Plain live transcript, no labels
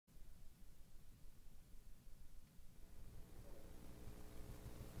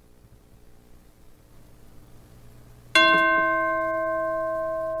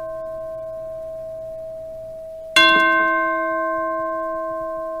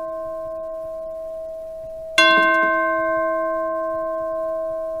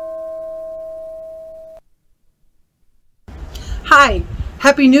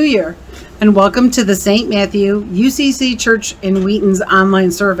Happy New Year, and welcome to the St. Matthew UCC Church in Wheaton's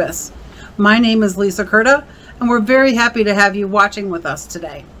online service. My name is Lisa Curta, and we're very happy to have you watching with us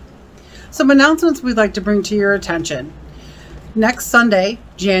today. Some announcements we'd like to bring to your attention. Next Sunday,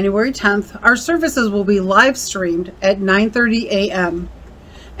 January 10th, our services will be live streamed at 9:30 a.m.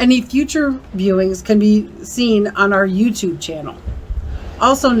 Any future viewings can be seen on our YouTube channel.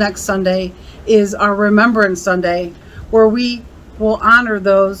 Also next Sunday is our Remembrance Sunday, where we will honor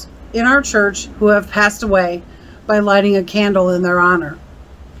those in our church who have passed away by lighting a candle in their honor.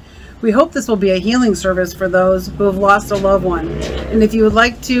 We hope this will be a healing service for those who have lost a loved one. And if you would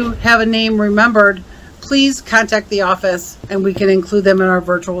like to have a name remembered, please contact the office and we can include them in our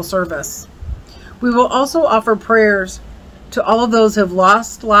virtual service. We will also offer prayers to all of those who have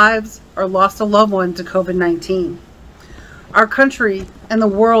lost lives or lost a loved one to COVID-19. Our country and the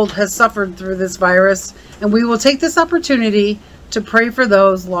world has suffered through this virus, and we will take this opportunity to pray for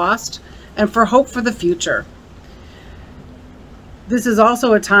those lost and for hope for the future. This is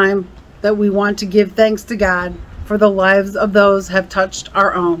also a time that we want to give thanks to God for the lives of those who have touched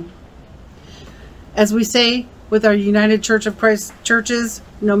our own. As we say with our United Church of Christ churches,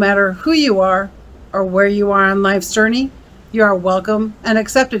 no matter who you are or where you are on life's journey, you are welcome and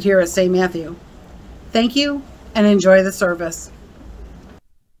accepted here at St. Matthew. Thank you and enjoy the service.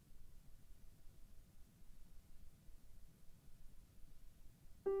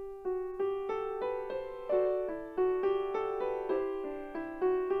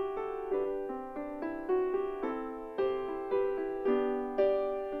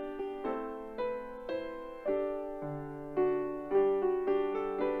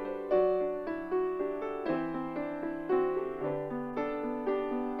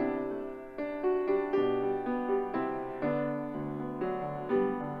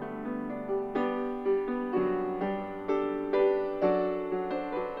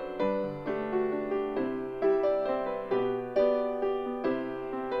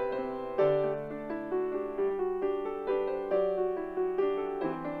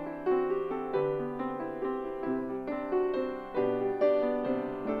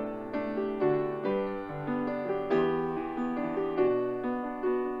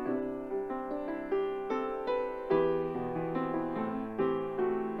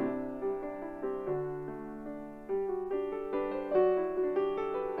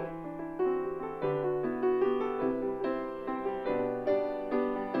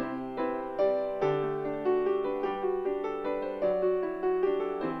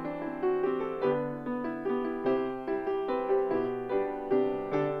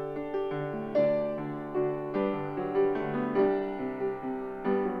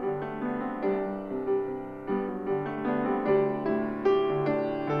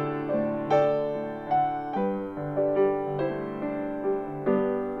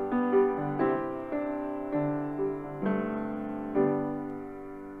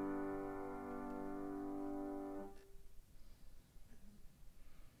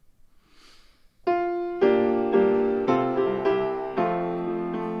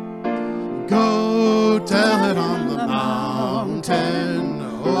 Tell it on the mountain,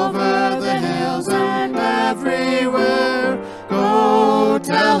 over the hills and everywhere. Go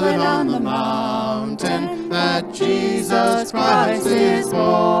tell it on the mountain that Jesus Christ is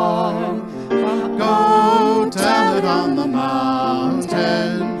born. Go tell it on the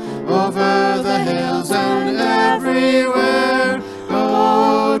mountain, over the hills and everywhere.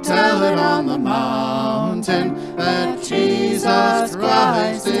 Go tell it on the mountain that Jesus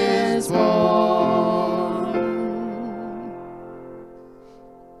Christ is born.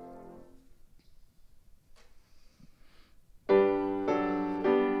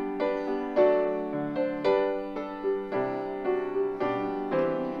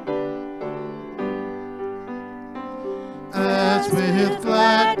 As with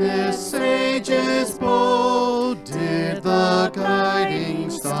gladness sages bold did the guiding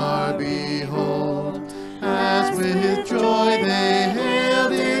star behold, as with joy they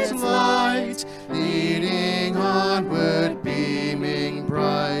hailed its light, leading onward beaming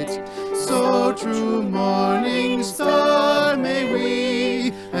bright. So true morning star may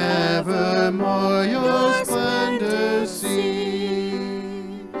we evermore your splendor see,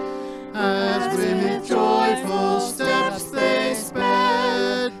 as with joyful steps they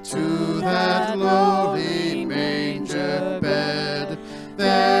sped to that lowly manger bed,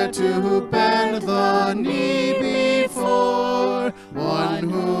 there to bend the knee before one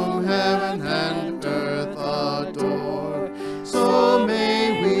whom heaven and earth adore. So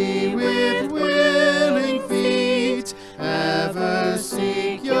may we with willing feet ever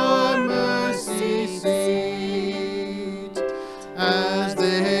seek your mercy seat, as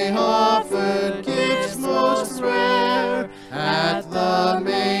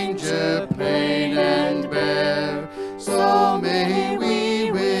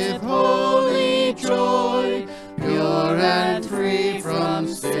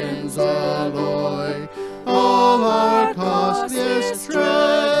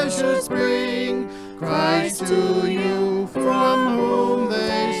Christ to you, from whom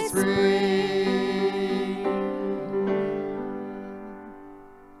they spring.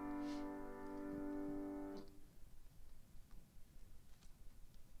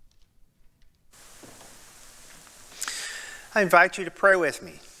 I invite you to pray with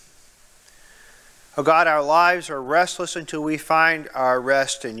me. Oh God, our lives are restless until we find our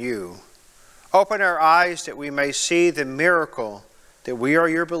rest in you. Open our eyes that we may see the miracle that we are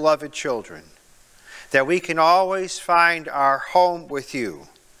your beloved children, that we can always find our home with you,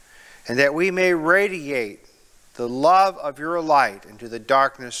 and that we may radiate the love of your light into the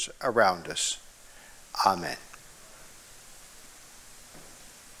darkness around us. Amen.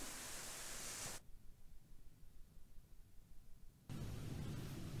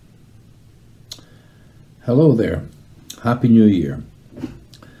 Hello there. Happy New Year.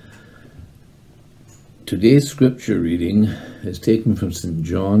 Today's scripture reading is taken from St.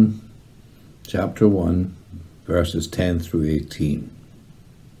 John chapter 1, verses 10 through 18.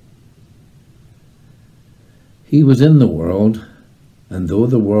 He was in the world, and though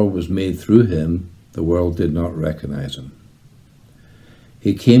the world was made through him, the world did not recognize him.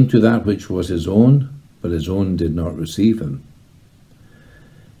 He came to that which was his own, but his own did not receive him.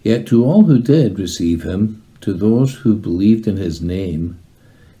 Yet to all who did receive him, to those who believed in his name,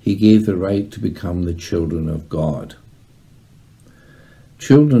 he gave the right to become the children of God.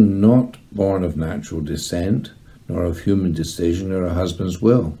 Children not born of natural descent, nor of human decision or a husband's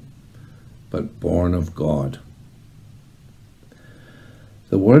will, but born of God.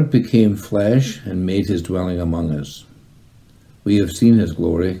 The Word became flesh and made his dwelling among us. We have seen his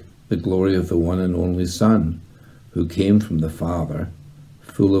glory, the glory of the one and only Son, who came from the Father,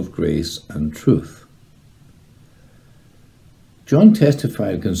 full of grace and truth. John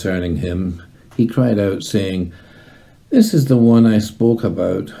testified concerning him. He cried out, saying, "This is the one I spoke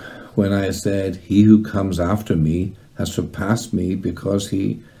about when I said, 'He who comes after me has surpassed me because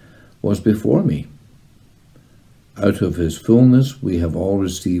he was before me.' Out of his fullness we have all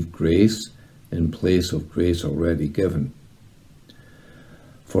received grace in place of grace already given.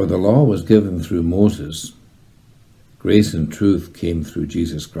 For the law was given through Moses. Grace and truth came through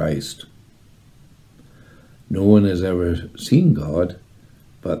Jesus Christ. No one has ever seen God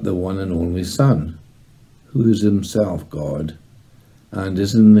but the one and only Son, who is himself God and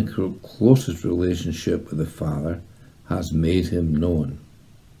is in the closest relationship with the Father, has made him known."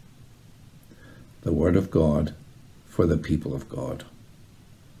 The Word of God for the people of God.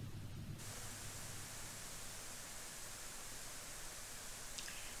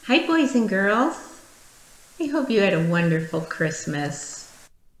 Hi, boys and girls. I hope you had a wonderful Christmas.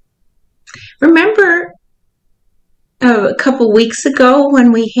 Remember a couple weeks ago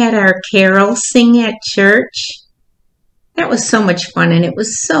when we had our carol sing at church? That was so much fun, and it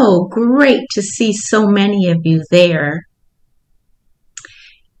was so great to see so many of you there.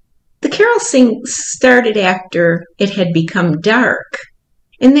 The carol sing started after it had become dark,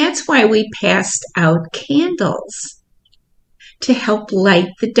 and that's why we passed out candles to help light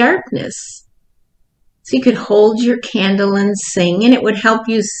the darkness. So you could hold your candle and sing, and it would help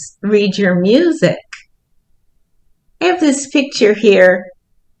you read your music. I have this picture here.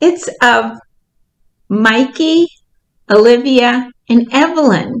 It's of Mikey, Olivia, and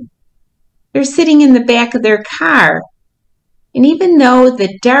Evelyn. They're sitting in the back of their car. And even though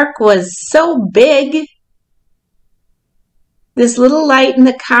the dark was so big, this little light in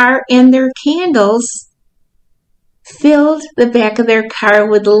the car and their candles filled the back of their car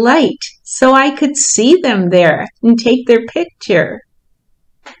with light, so I could see them there and take their picture.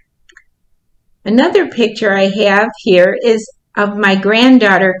 Another picture I have here is of my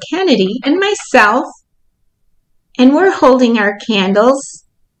granddaughter Kennedy and myself, and we're holding our candles,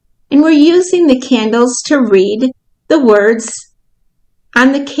 and we're using the candles to read the words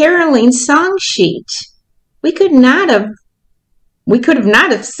on the caroling song sheet. We could not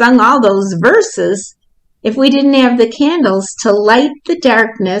have sung all those verses if we didn't have the candles to light the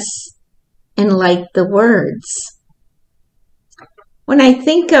darkness and light the words. When I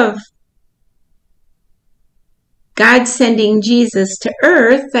think of God sending Jesus to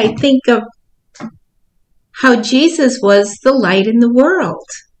earth, I think of how Jesus was the light in the world.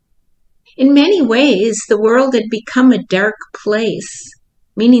 In many ways, the world had become a dark place,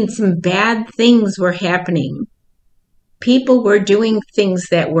 meaning some bad things were happening. People were doing things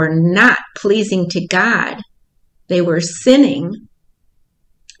that were not pleasing to God. They were sinning.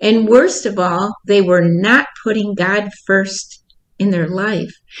 And worst of all, they were not putting God first in their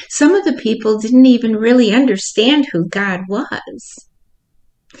life. Some of the people didn't even really understand who God was.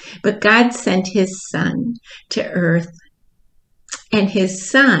 But God sent his Son to earth. And his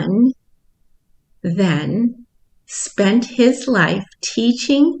Son then spent his life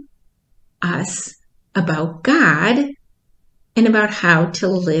teaching us about God and about how to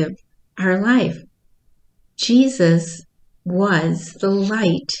live our life. Jesus was the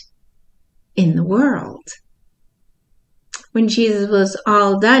light in the world. When Jesus was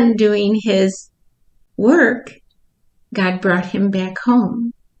all done doing his work, God brought him back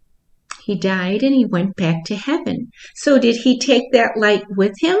home. He died and he went back to heaven. So did he take that light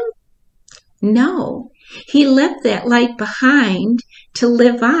with him? No. He left that light behind to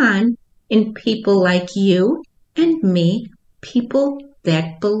live on in people like you and me, people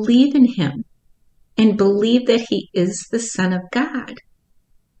that believe in him and believe that he is the Son of God.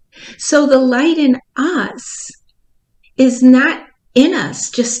 So the light in us is not in us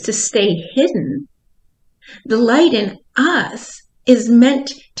just to stay hidden. The light in us is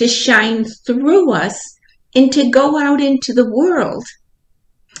meant to shine through us and to go out into the world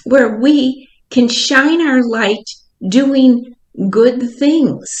where we can shine our light doing good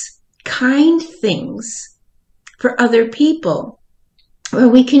things, kind things for other people, where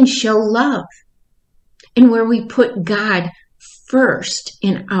we can show love and where we put God first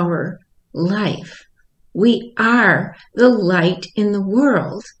in our life. We are the light in the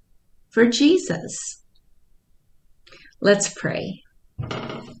world for Jesus. Let's pray.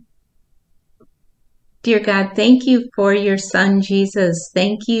 Dear God, thank you for your Son, Jesus.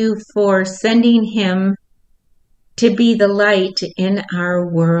 Thank you for sending him to be the light in our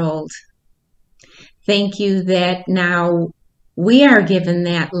world. Thank you that now we are given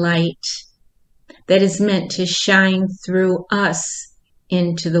that light that is meant to shine through us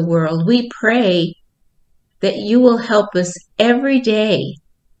into the world. We pray that you will help us every day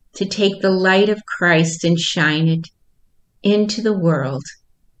to take the light of Christ and shine it into the world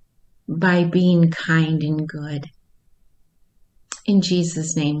by being kind and good. In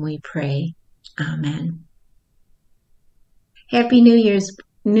Jesus' name we pray. Amen. Happy New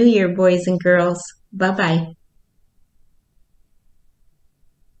Year, boys and girls. Bye-bye.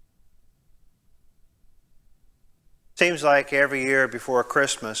 Seems like every year before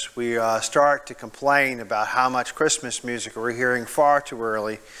Christmas we start to complain about how much Christmas music we're hearing far too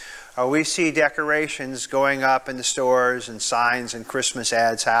early. We see decorations going up in the stores and signs and Christmas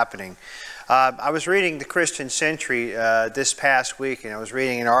ads happening. I was reading the Christian Century this past week, and I was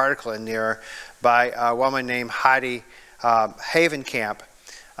reading an article in there by a woman named Heidi Havenkamp.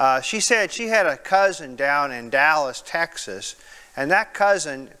 She said she had a cousin down in Dallas, Texas, and that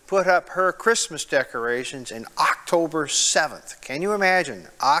cousin put up her Christmas decorations in October 7th. Can you imagine?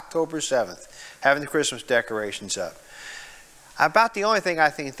 October 7th, having the Christmas decorations up. About the only thing I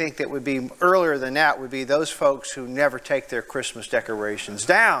think that would be earlier than that would be those folks who never take their Christmas decorations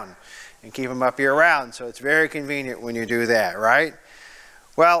down and keep them up year-round. So it's very convenient when you do that, right?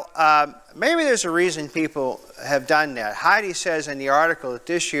 Well, maybe there's a reason people have done that. Heidi says in the article that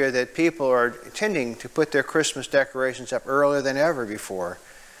this year that people are tending to put their Christmas decorations up earlier than ever before.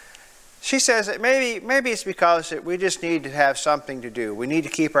 She says that maybe it's because that we just need to have something to do. We need to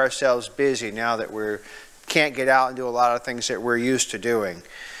keep ourselves busy now that we can't get out and do a lot of things that we're used to doing.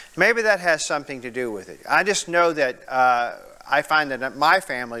 Maybe that has something to do with it. I just know that I find that in my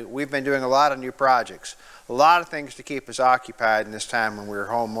family, we've been doing a lot of new projects. A lot of things to keep us occupied in this time when we're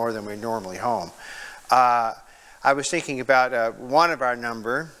home more than we're normally home. I was thinking about one of our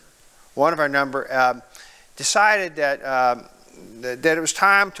number decided that it was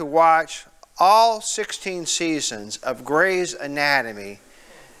time to watch all 16 seasons of Grey's Anatomy,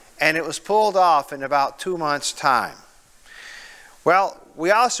 and it was pulled off in about 2 months' time. Well, we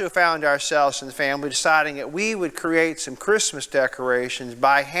also found ourselves in the family deciding that we would create some Christmas decorations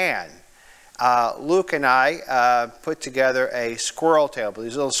by hand. Luke and I put together a squirrel table,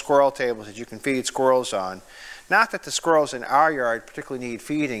 these little squirrel tables that you can feed squirrels on. Not that the squirrels in our yard particularly need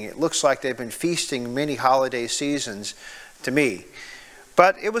feeding. It looks like they've been feasting many holiday seasons to me.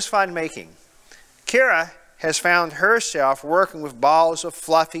 But it was fun making. Kira has found herself working with balls of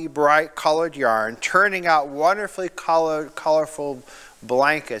fluffy, bright colored yarn, turning out wonderfully colorful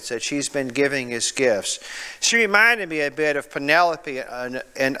blankets that she's been giving as gifts. She reminded me a bit of Penelope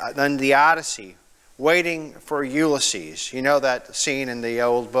in the Odyssey, waiting for Ulysses. You know that scene in the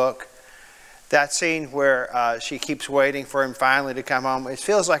old book? That scene where she keeps waiting for him finally to come home. It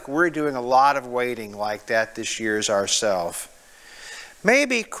feels like we're doing a lot of waiting like that this year's ourselves.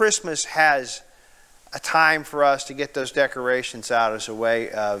 Maybe Christmas has a time for us to get those decorations out as a way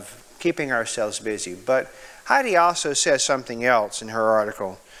of keeping ourselves busy. But Heidi also says something else in her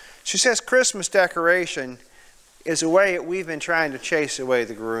article. She says Christmas decoration is a way that we've been trying to chase away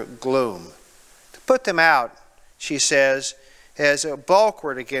the gloom. To put them out, she says, as a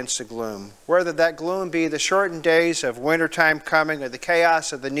bulwark against the gloom, whether that gloom be the shortened days of wintertime coming, or the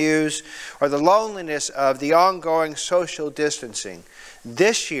chaos of the news, or the loneliness of the ongoing social distancing.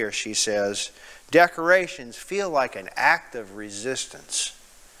 This year, she says, decorations feel like an act of resistance,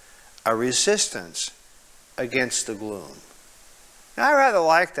 a resistance against the gloom. Now, I rather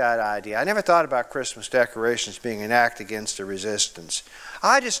like that idea. I never thought about Christmas decorations being an act against a resistance.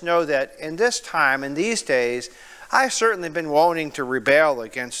 I just know that in this time, in these days, I've certainly been wanting to rebel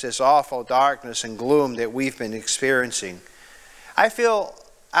against this awful darkness and gloom that we've been experiencing. I feel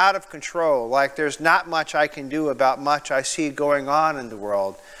out of control, like there's not much I can do about much I see going on in the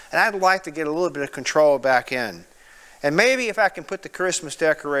world. And I'd like to get a little bit of control back in. And maybe if I can put the Christmas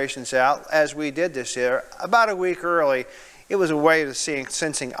decorations out, as we did this year, about a week early, it was a way of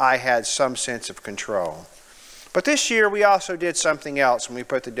sensing I had some sense of control. But this year we also did something else when we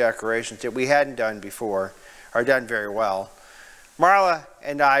put the decorations that we hadn't done before, or done very well. Marla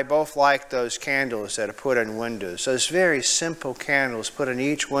and I both like those candles that are put on windows. Those very simple candles put on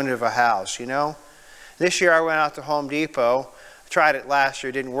each window of a house, you know. This year I went out to Home Depot. I tried it last year.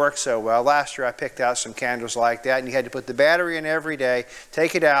 It didn't work so well. Last year I picked out some candles like that, and you had to put the battery in every day,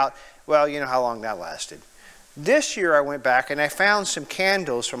 take it out. Well, you know how long that lasted. This year I went back and I found some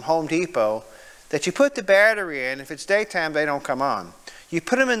candles from Home Depot that you put the battery in. If it's daytime, they don't come on. You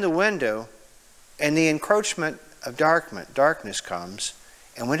put them in the window, and the encroachment of darkness comes,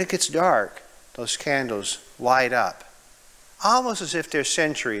 and when it gets dark, those candles light up, almost as if they're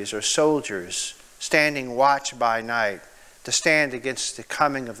sentries or soldiers standing watch by night to stand against the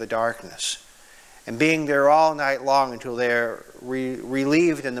coming of the darkness, and being there all night long until they're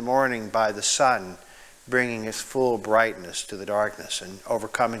relieved in the morning by the sun, bringing its full brightness to the darkness and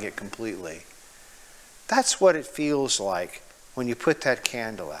overcoming it completely. That's what it feels like when you put that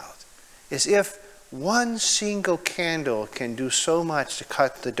candle out, as if one single candle can do so much to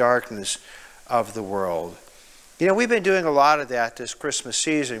cut the darkness of the world. You know, we've been doing a lot of that this Christmas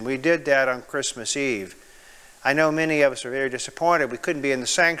season. We did that on Christmas Eve. I know many of us are very disappointed. We couldn't be in the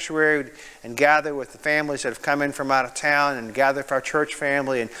sanctuary and gather with the families that have come in from out of town and gather with our church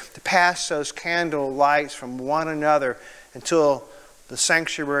family and to pass those candle lights from one another until the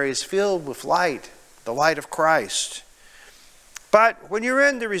sanctuary is filled with light, the light of Christ. But when you're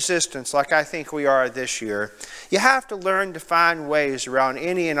in the resistance, like I think we are this year, you have to learn to find ways around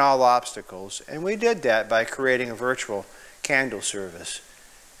any and all obstacles. And we did that by creating a virtual candle service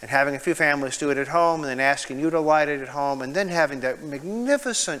and having a few families do it at home and then asking you to light it at home, and then having that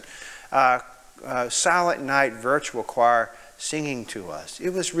magnificent Silent Night virtual choir singing to us. It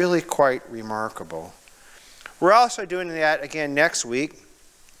was really quite remarkable. We're also doing that again next week.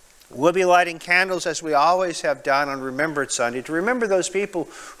 We'll be lighting candles as we always have done on Remembrance Sunday to remember those people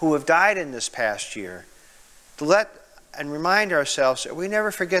who have died in this past year, to let and remind ourselves that we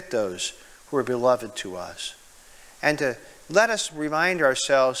never forget those who are beloved to us, and to let us remind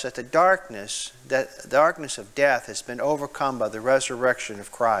ourselves that the darkness of death has been overcome by the resurrection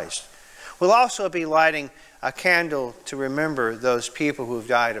of Christ. We'll also be lighting a candle to remember those people who have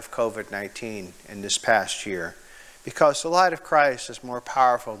died of COVID-19 in this past year, because the light of Christ is more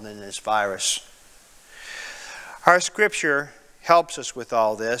powerful than this virus. Our scripture helps us with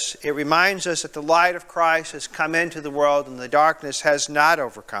all this. It reminds us that the light of Christ has come into the world and the darkness has not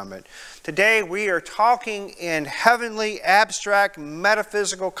overcome it. Today we are talking in heavenly, abstract,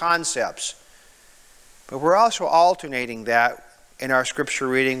 metaphysical concepts, but we're also alternating that in our scripture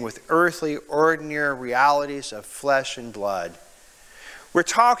reading with earthly, ordinary realities of flesh and blood. We're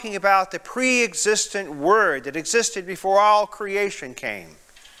talking about the pre-existent Word that existed before all creation came.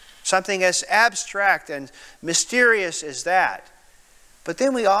 Something as abstract and mysterious as that. But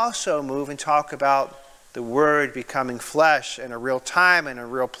then we also move and talk about the Word becoming flesh in a real time, in a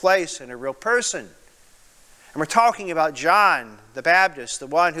real place, in a real person. And we're talking about John the Baptist, the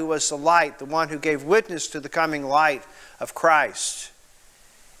one who was the light, the one who gave witness to the coming light of Christ.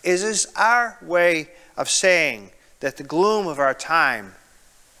 Is this our way of saying that the gloom of our time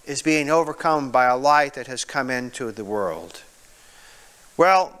is being overcome by a light that has come into the world?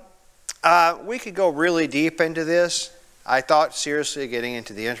 Well, we could go really deep into this. I thought seriously of getting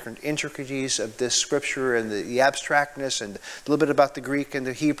into the intricacies of this scripture and the abstractness and a little bit about the Greek and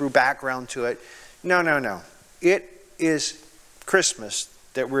the Hebrew background to it. No. It is Christmas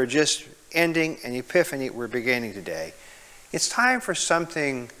that we're just ending, and Epiphany we're beginning today. It's time for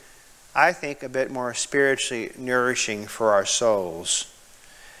something, I think, a bit more spiritually nourishing for our souls.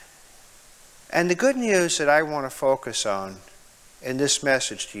 And the good news that I want to focus on in this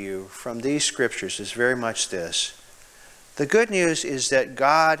message to you from these scriptures is very much this. The good news is that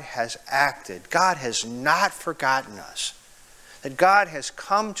God has acted. God has not forgotten us. that God has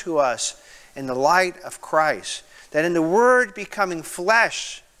come to us in the light of Christ, that in the Word becoming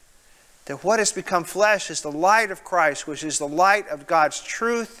flesh, that what has become flesh is the light of Christ, which is the light of God's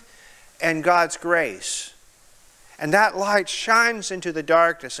truth and God's grace. And that light shines into the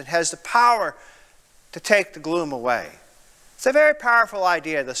darkness and has the power to take the gloom away. It's a very powerful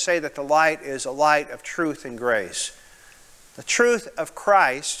idea to say that the light is a light of truth and grace. The truth of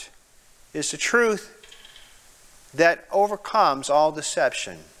Christ is the truth that overcomes all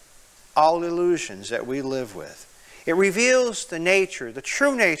deception, all illusions that we live with. It reveals the nature, the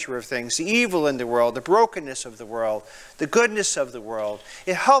true nature of things, the evil in the world, the brokenness of the world, the goodness of the world.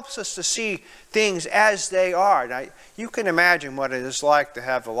 It helps us to see things as they are. Now, you can imagine what it is like to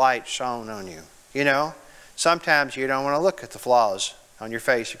have the light shone on you. You know, sometimes you don't want to look at the flaws on your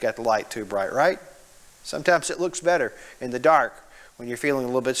face. You've got the light too bright, right? Sometimes it looks better in the dark when you're feeling a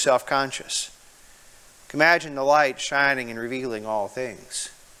little bit self-conscious. Imagine the light shining and revealing all things.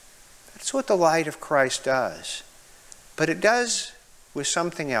 That's what the light of Christ does. But it does with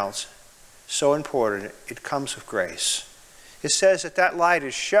something else so important. It comes with grace. It says that that light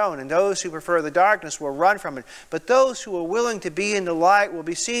is shown, and those who prefer the darkness will run from it. But those who are willing to be in the light will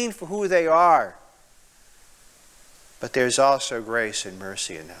be seen for who they are. But there's also grace and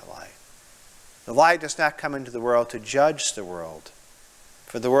mercy in that light. The light does not come into the world to judge the world,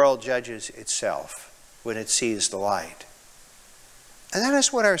 for the world judges itself when it sees the light. And that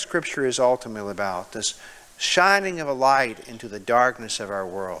is what our Scripture is ultimately about, this shining of a light into the darkness of our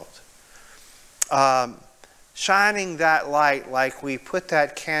world. Shining that light like we put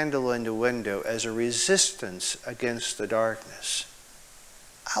that candle in the window as a resistance against the darkness.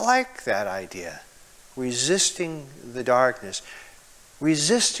 I like that idea. Resisting the darkness.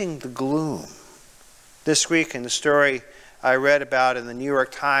 Resisting the gloom. This week in the story I read about in the New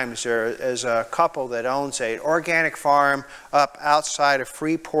York Times, there is a couple that owns an organic farm up outside of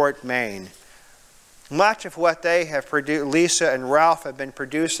Freeport, Maine. Much of what they have produced, Lisa and Ralph have been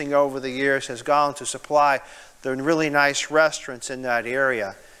producing over the years, has gone to supply the really nice restaurants in that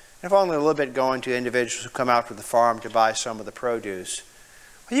area. And if only a little bit going to individuals who come out to the farm to buy some of the produce.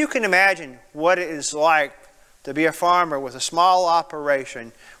 Well, you can imagine what it is like to be a farmer with a small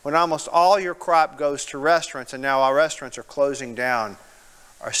operation when almost all your crop goes to restaurants, and now our restaurants are closing down,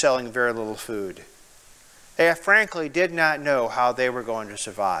 are selling very little food. They frankly did not know how they were going to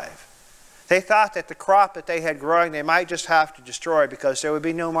survive. They thought that the crop that they had growing they might just have to destroy because there would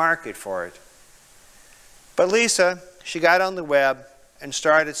be no market for it. But Lisa, she got on the web and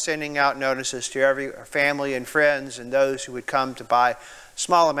started sending out notices to every family and friends and those who would come to buy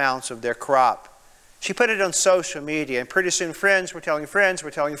small amounts of their crop. She put it on social media, and pretty soon friends were telling friends,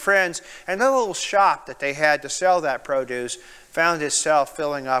 and the little shop that they had to sell that produce found itself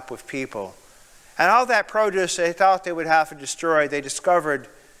filling up with people. And all that produce they thought they would have to destroy, they discovered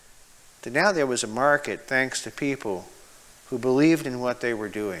that now there was a market thanks to people who believed in what they were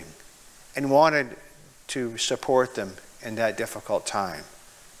doing and wanted to support them in that difficult time.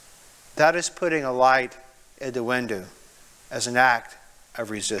 That is putting a light in the window as an act of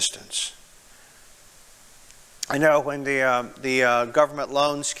resistance. I know when the government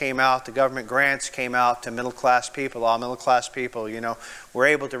loans came out, the government grants came out to middle-class people, all middle-class people, you know, were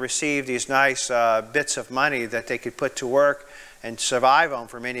able to receive these nice bits of money that they could put to work and survive on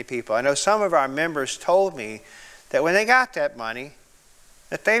for many people. I know some of our members told me that when they got that money,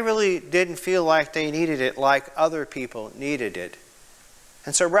 that they really didn't feel like they needed it like other people needed it.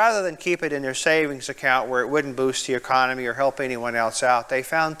 And so rather than keep it in their savings account where it wouldn't boost the economy or help anyone else out, they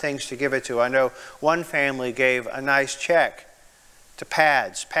found things to give it to. I know one family gave a nice check to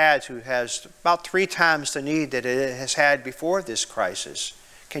PADS. PADS, who has about 3 times the need that it has had before this crisis.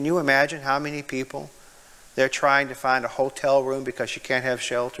 Can you imagine how many people they're trying to find a hotel room because you can't have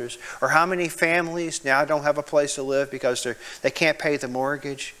shelters? Or how many families now don't have a place to live because they can't pay the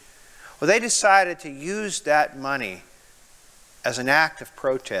mortgage? Well, they decided to use that money as an act of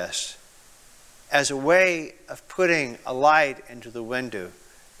protest, as a way of putting a light into the window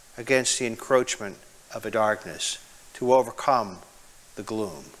against the encroachment of a darkness, to overcome the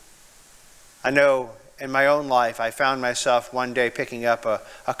gloom. I know in my own life, I found myself one day picking up a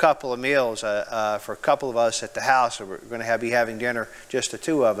couple of meals for a couple of us at the house. We're going to be having dinner, just the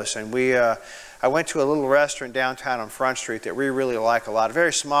 2 of us. And I went to a little restaurant downtown on Front Street that we really like a lot, a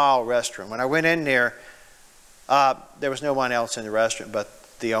very small restaurant. When I went in there, there was no one else in the restaurant but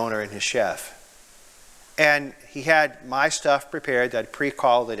the owner and his chef. And he had my stuff prepared. I'd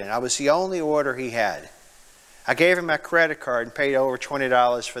pre-called it in. I was the only order he had. I gave him my credit card and paid over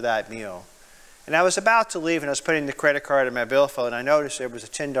 $20 for that meal. And I was about to leave, and I was putting the credit card in my billfold, and I noticed there was a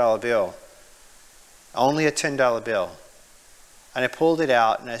 $10 bill. Only a $10 bill. And I pulled it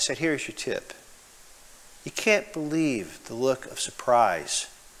out and I said, here's your tip. You can't believe the look of surprise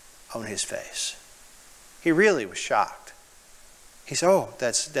on his face. He really was shocked. He said, oh,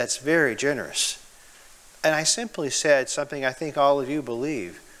 that's very generous. And I simply said something I think all of you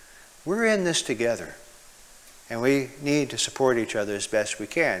believe. We're in this together. And we need to support each other as best we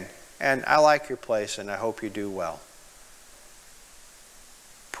can. And I like your place and I hope you do well.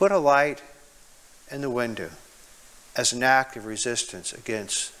 Put a light in the window as an act of resistance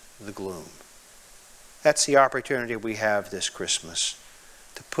against the gloom. That's the opportunity we have this Christmas,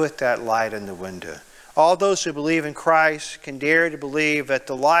 to put that light in the window. All those who believe in Christ can dare to believe that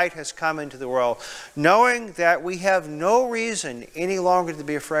the light has come into the world, knowing that we have no reason any longer to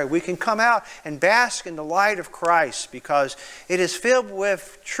be afraid. We can come out and bask in the light of Christ because it is filled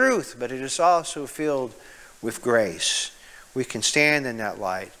with truth, but it is also filled with grace. We can stand in that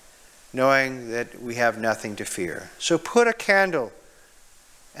light, knowing that we have nothing to fear. So put a candle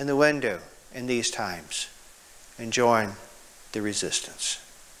in the window in these times and join the resistance.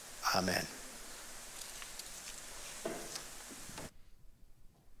 Amen.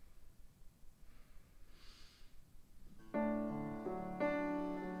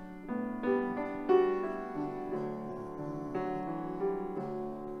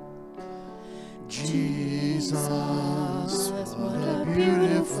 Jesus, what a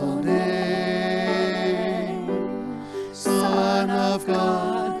beautiful name. Son of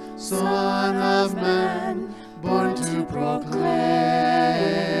God, Son of Man, born to proclaim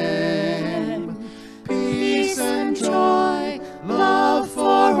peace and joy, love for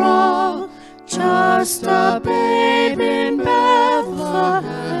all, just a babe in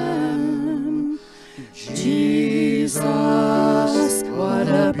Bethlehem. Jesus, what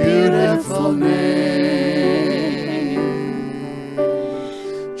a beautiful name.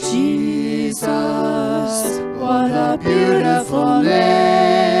 Jesus, what a beautiful name.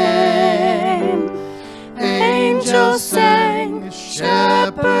 Angels sang,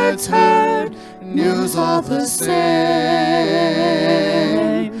 shepherds heard, news all the same.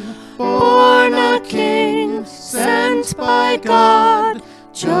 Born a king, sent by God,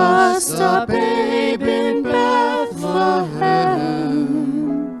 just a babe in Bethlehem.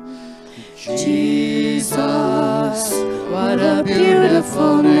 Jesus, what a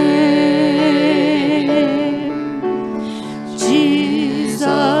beautiful name.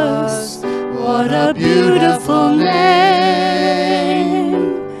 Jesus, what a beautiful name.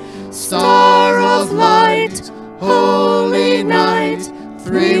 Star of light, holy night,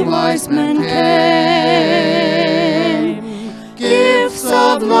 three wise men came. Gifts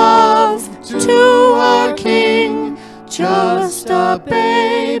of love to our King, just a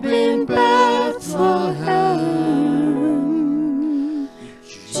babe in Bethlehem.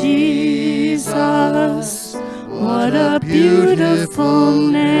 Jesus, what a beautiful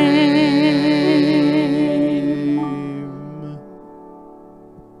name.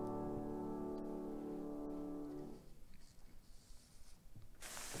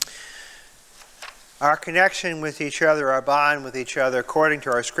 Our connection with each other, our bond with each other, according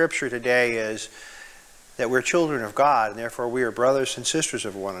to our scripture today, is that we're children of God, and therefore we are brothers and sisters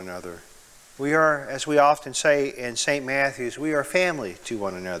of one another. We are, as we often say in St. Matthew's, we are family to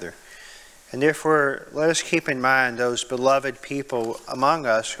one another. And therefore, let us keep in mind those beloved people among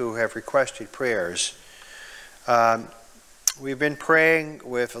us who have requested prayers. We've been praying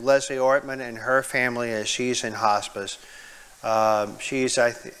with Leslie Ortman and her family as she's in hospice. She's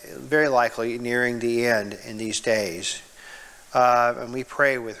very likely nearing the end in these days. And we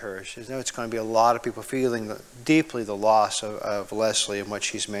pray with her. She knows it's going to be a lot of people feeling deeply the loss of Leslie and what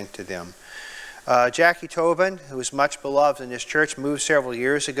she's meant to them. Jackie Tobin, who is much beloved in this church, moved several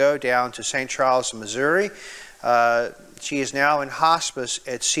years ago down to St. Charles, Missouri. She is now in hospice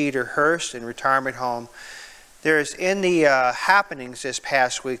at Cedarhurst in retirement home. There's in the happenings this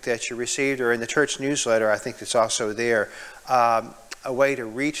past week that you received, or in the church newsletter, I think it's also there, a way to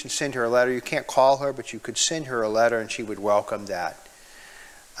reach and send her a letter. You can't call her, but you could send her a letter and she would welcome that.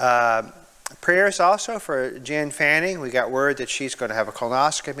 Prayers also for Jen Fanning. We got word that she's going to have a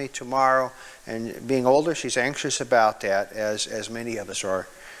colonoscopy tomorrow, and being older, she's anxious about that, as many of us are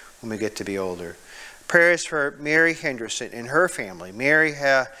when we get to be older. Prayers for Mary Henderson and her family. Mary,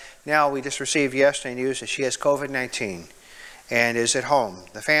 now we just received yesterday news that she has COVID-19 and is at home.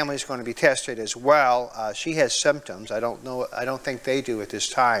 The family is going to be tested as well. She has symptoms. I don't think they do at this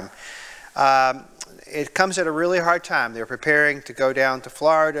time. It comes at a really hard time. They're preparing to go down to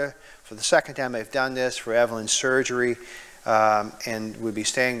Florida for the second time they've done this for Evelyn's surgery, and we'll be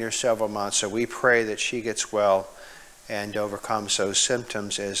staying there several months. So we pray that she gets well and overcomes those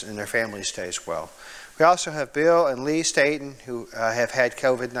symptoms and their family stays well. We We also have Bill and Lee Staten, who have had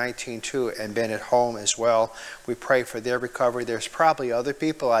COVID-19 too and been at home as well. We pray for their recovery. There's probably other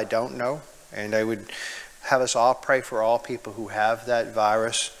people I don't know, and I would have us all pray for all people who have that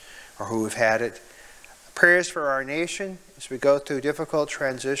virus or who have had it. Prayers for our nation as we go through difficult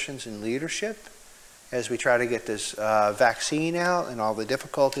transitions in leadership, as we try to get this vaccine out and all the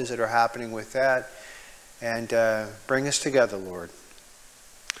difficulties that are happening with that. And bring us together, Lord.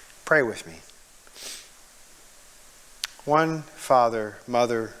 Pray with me. One Father,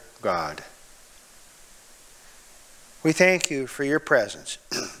 Mother, God. We thank you for your presence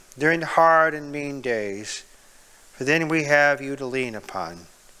during the hard and mean days, for then we have you to lean upon.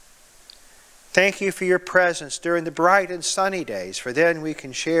 Thank you for your presence during the bright and sunny days, for then we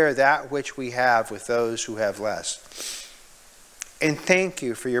can share that which we have with those who have less. And thank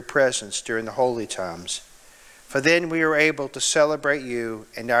you for your presence during the holy times, for then we are able to celebrate you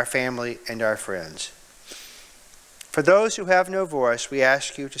and our family and our friends. For those who have no voice, we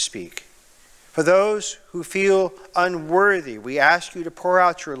ask you to speak. For those who feel unworthy, we ask you to pour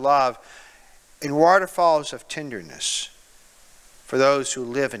out your love in waterfalls of tenderness. For those who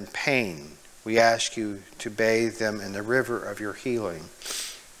live in pain, we ask you to bathe them in the river of your healing.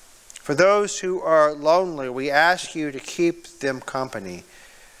 For those who are lonely, we ask you to keep them company.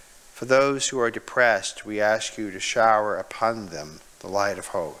 For those who are depressed, we ask you to shower upon them the light of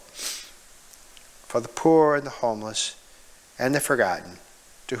hope. For the poor and the homeless and the forgotten,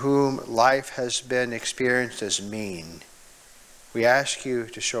 to whom life has been experienced as mean, we ask you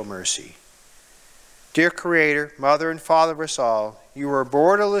to show mercy. Dear Creator, Mother and Father of us all, you are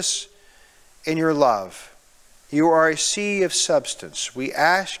borderless in your love. You are a sea of substance. We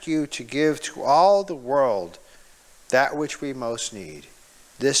ask you to give to all the world that which we most need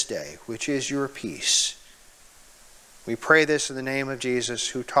this day, which is your peace. We pray this in the name of Jesus,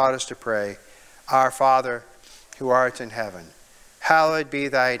 who taught us to pray, Our Father, who art in heaven, hallowed be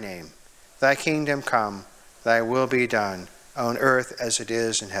thy name. Thy kingdom come, thy will be done, on earth as it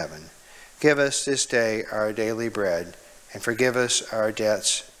is in heaven. Give us this day our daily bread, and forgive us our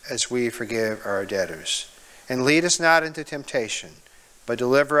debts as we forgive our debtors. And lead us not into temptation, but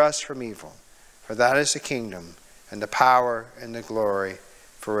deliver us from evil. For that is the kingdom, and the power, and the glory,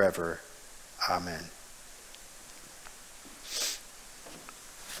 forever. Amen.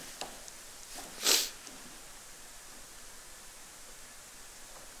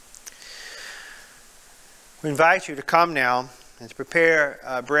 We invite you to come now and to prepare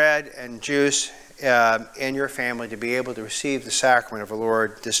bread and juice in your family to be able to receive the sacrament of the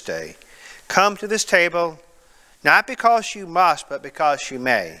Lord this day. Come to this table not because you must, but because you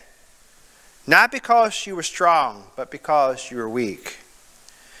may. Not because you are strong, but because you are weak.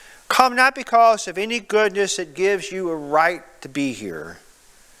 Come not because of any goodness that gives you a right to be here,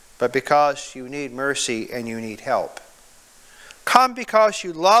 but because you need mercy and you need help. Come because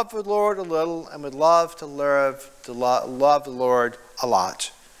you love the Lord a little and would love to love the Lord a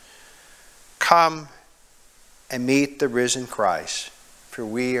lot. Come and meet the risen Christ, for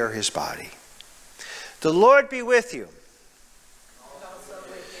we are his body. The Lord be with you.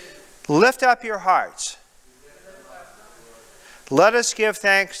 Lift up your hearts. Let us give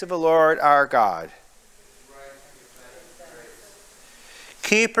thanks to the Lord our God.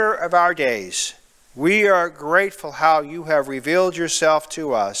 Keeper of our days, we are grateful how you have revealed yourself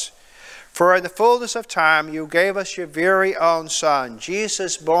to us. For in the fullness of time you gave us your very own Son,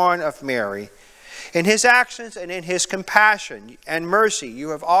 Jesus, born of Mary. In his actions and in his compassion and mercy you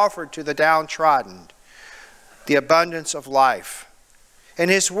have offered to the downtrodden the abundance of life. In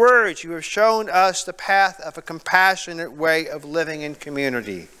his words you have shown us the path of a compassionate way of living in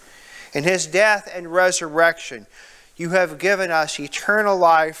community. In his death and resurrection you have given us eternal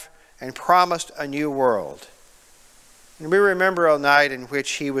life and promised a new world. And we remember a night in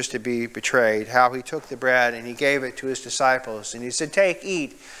which he was to be betrayed, how he took the bread and he gave it to his disciples. And he said, "Take,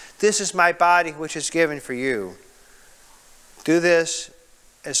 eat. This is my body which is given for you. Do this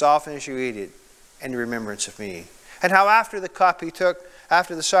as often as you eat it in remembrance of me." And how after the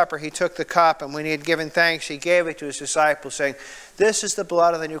supper, he took the cup, and when he had given thanks, he gave it to his disciples, saying, "This is the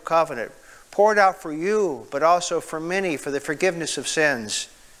blood of the new covenant, poured out for you, but also for many, for the forgiveness of sins.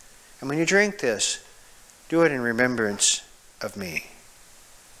 And when you drink this, do it in remembrance of me."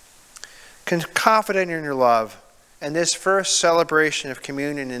 Confident in your love, and this first celebration of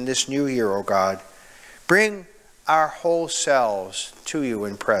communion in this new year, O God, bring our whole selves to you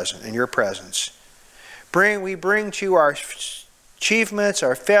in your presence. We bring to you our achievements,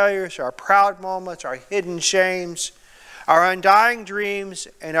 our failures, our proud moments, our hidden shames, our undying dreams,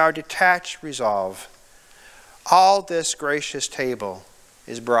 and our detached resolve. All this gracious table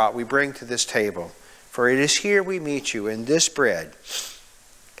we bring to this table, For it is here we meet you, in this bread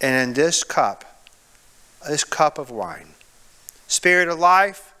and in this cup of wine. Spirit of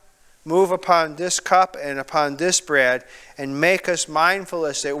life, move upon this cup and upon this bread, and make us mindful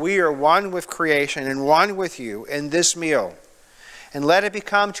as that we are one with creation and one with you in this meal. And let it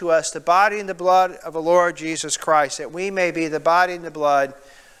become to us the body and the blood of the Lord Jesus Christ, that we may be the body and the blood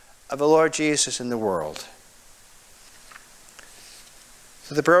of the Lord Jesus in the world.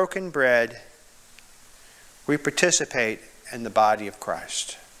 Through the broken bread, we participate in the body of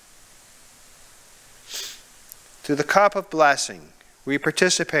Christ. Through the cup of blessing, we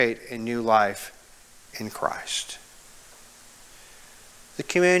participate in new life in Christ. The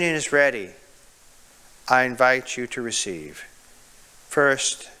communion is ready. I invite you to receive.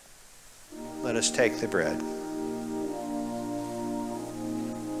 First, let us take the bread.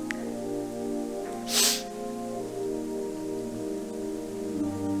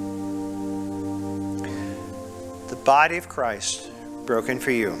 The body of Christ broken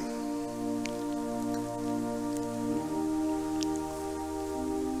for you.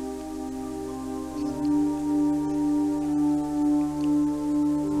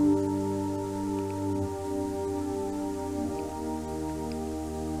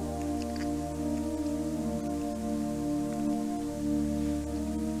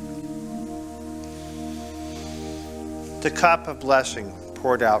 The cup of blessing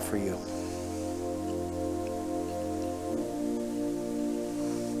poured out for you.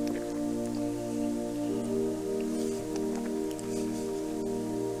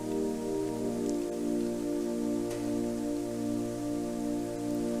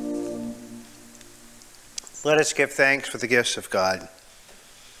 Let us give thanks for the gifts of God.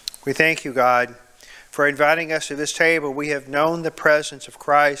 We thank you, God, for inviting us to this table. We have known the presence of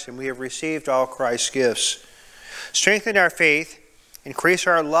Christ, and we have received all Christ's gifts. Strengthen our faith, increase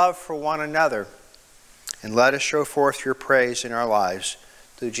our love for one another, and let us show forth your praise in our lives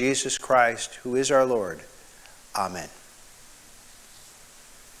through Jesus Christ, who is our Lord. Amen.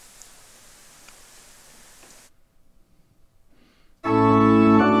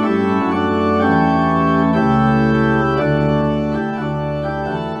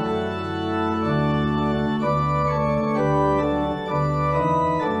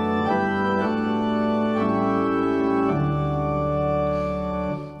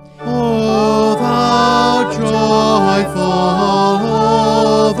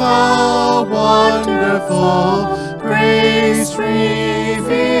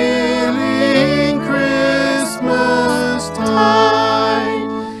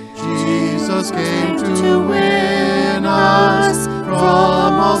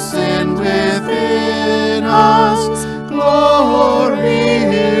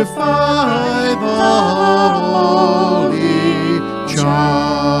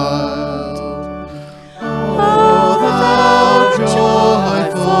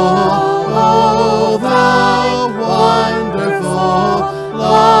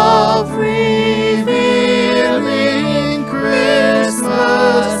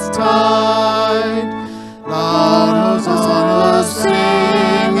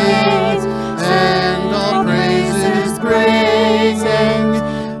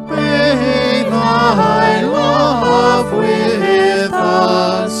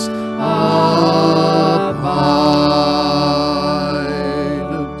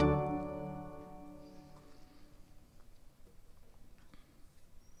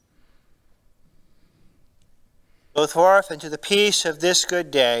 Go forth into the peace of this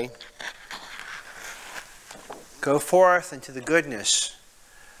good day. Go forth into the goodness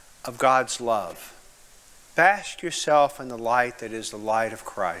of God's love. Bask yourself in the light that is the light of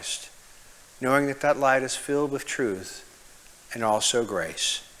Christ, knowing that that light is filled with truth and also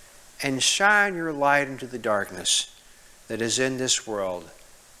grace. And shine your light into the darkness that is in this world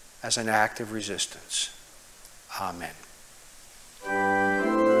as an act of resistance. Amen.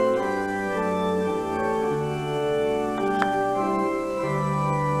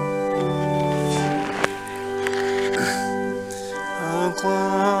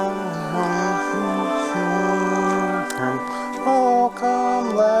 Oh,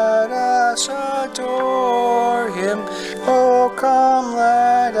 come, let us adore him. Oh, come,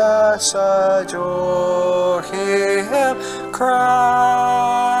 let us adore him. Christ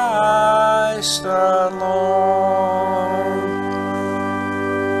the Lord.